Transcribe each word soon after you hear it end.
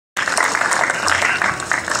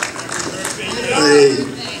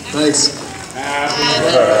Thanks. Happy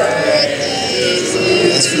birthday to you.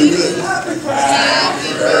 That's pretty good.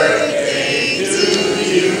 Happy birthday to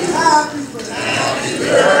you. Happy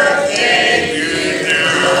birthday, dear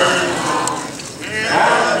John.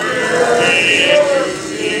 Happy birthday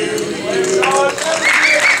to you.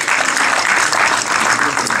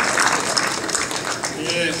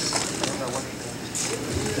 Yes.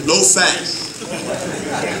 No facts.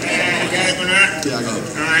 Yeah, I got it.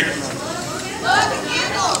 All right.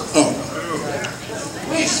 Oh.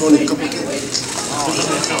 It's only a couple of candles.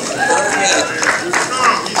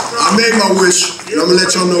 I made my wish, and I'm going to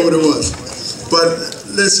let y'all know what it was. But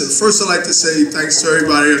listen, first I'd like to say thanks to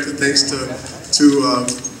everybody. Thanks to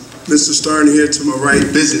Mr. Stern here to my right,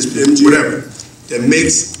 business, MG, whatever, that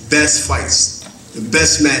makes best fights, the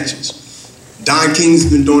best matches. Don King's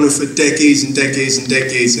been doing it for decades and decades and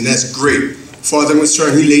decades, and that's great. As far as I'm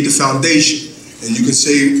concerned, he laid the foundation. And you can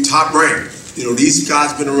say top rank. You know, these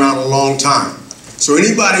guys been around a long time. So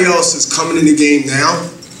anybody else that's coming in the game now,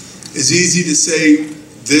 it's easy to say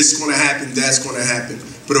this is going to happen, that's going to happen.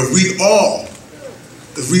 But if we all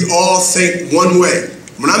think one way,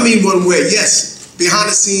 when I mean one way, yes, behind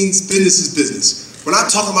the scenes, business is business. When I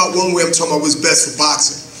talk about one way, I'm talking about what's best for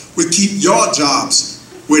boxing. We keep your jobs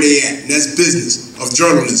where they at, and that's business of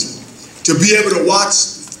journalism. To be able to watch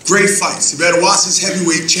great fights, to be able to watch this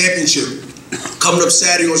heavyweight championship coming up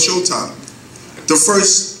Saturday on Showtime, the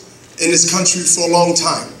first in this country for a long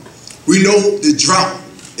time. We know the drought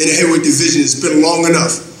in the heavyweight division has been long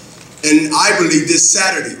enough. And I believe this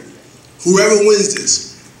Saturday, whoever wins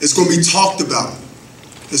this, it's going to be talked about.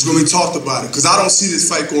 It's going to be talked about it, because I don't see this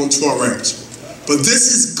fight going 12 rounds. But this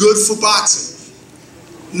is good for boxing.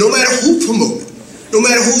 No matter who promotes it, no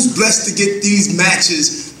matter who's blessed to get these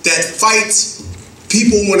matches that fights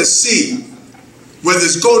people want to see, whether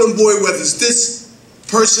it's Golden Boy, whether it's this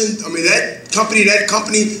person, I mean that company,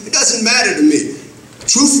 it doesn't matter to me.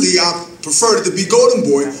 Truthfully, I prefer it to be Golden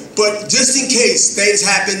Boy, but just in case things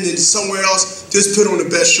happen in somewhere else, just put on the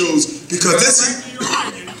best shows, because this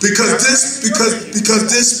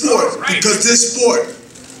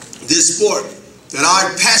sport that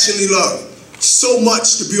I passionately love so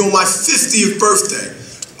much, to be on my 50th birthday,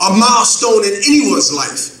 a milestone in anyone's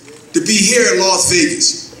life, to be here in Las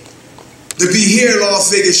Vegas. To be here in Las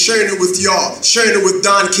Vegas, sharing it with y'all, sharing it with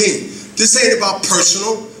Don King. This ain't about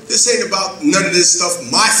personal. This ain't about none of this stuff,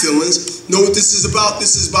 my feelings. Know what this is about?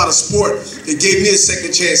 This is about a sport that gave me a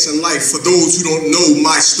second chance in life for those who don't know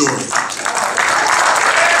my story.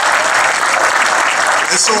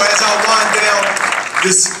 And so as I wind down,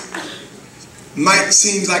 this might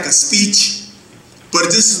seem like a speech, but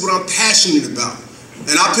this is what I'm passionate about.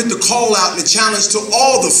 And I put the call out and the challenge to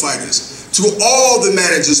all the fighters, to all the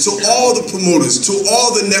managers, to all the promoters, to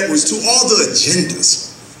all the networks, to all the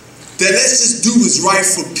agendas, that let's just do what's right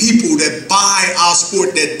for people that buy our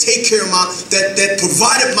sport, that take care of that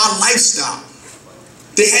provided my lifestyle.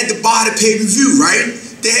 They had to buy the pay-per-view, right?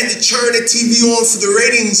 They had to turn the TV on for the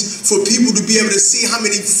ratings, for people to be able to see how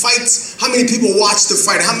many fights, how many people watched the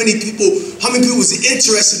fight, how many people was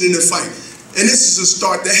interested in the fight. And this is a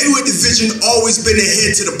start. The heavyweight division always been the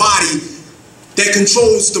head to the body that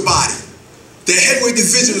controls the body. The heavyweight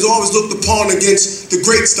division was always looked upon against the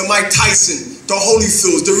greats, the Mike Tyson, the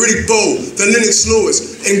Holyfields, the Riddick Bowe, the Lennox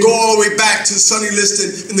Lewis, and go all the way back to Sonny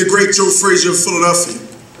Liston and the great Joe Frazier of Philadelphia.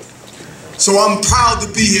 So I'm proud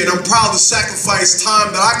to be here, and I'm proud to sacrifice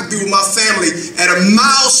time that I could be with my family at a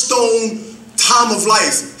milestone time of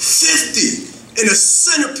life, 50 in a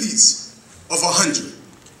centerpiece of 100.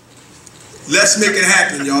 Let's make it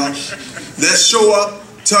happen, y'all. Let's show up.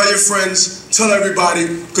 Tell your friends, tell everybody,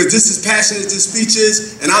 because this is passionate as this speech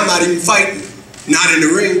is, and I'm not even fighting, not in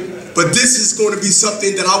the ring, but this is going to be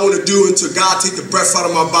something that I want to do until God take the breath out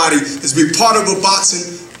of my body, is be part of a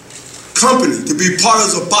boxing company, to be part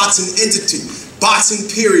of a boxing entity, boxing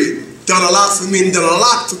period, done a lot for me and done a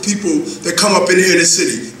lot for people that come up in the inner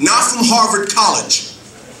city. Not from Harvard College,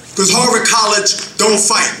 because Harvard College don't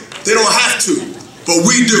fight, they don't have to, but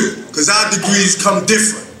we do, because our degrees come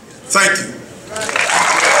different. Thank you.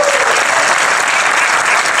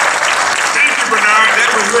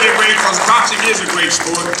 Really great, because boxing is a great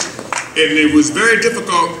sport, and it was very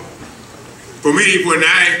difficult for me when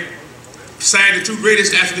I signed the two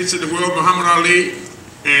greatest athletes in the world, Muhammad Ali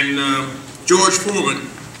and George Foreman,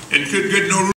 and could get no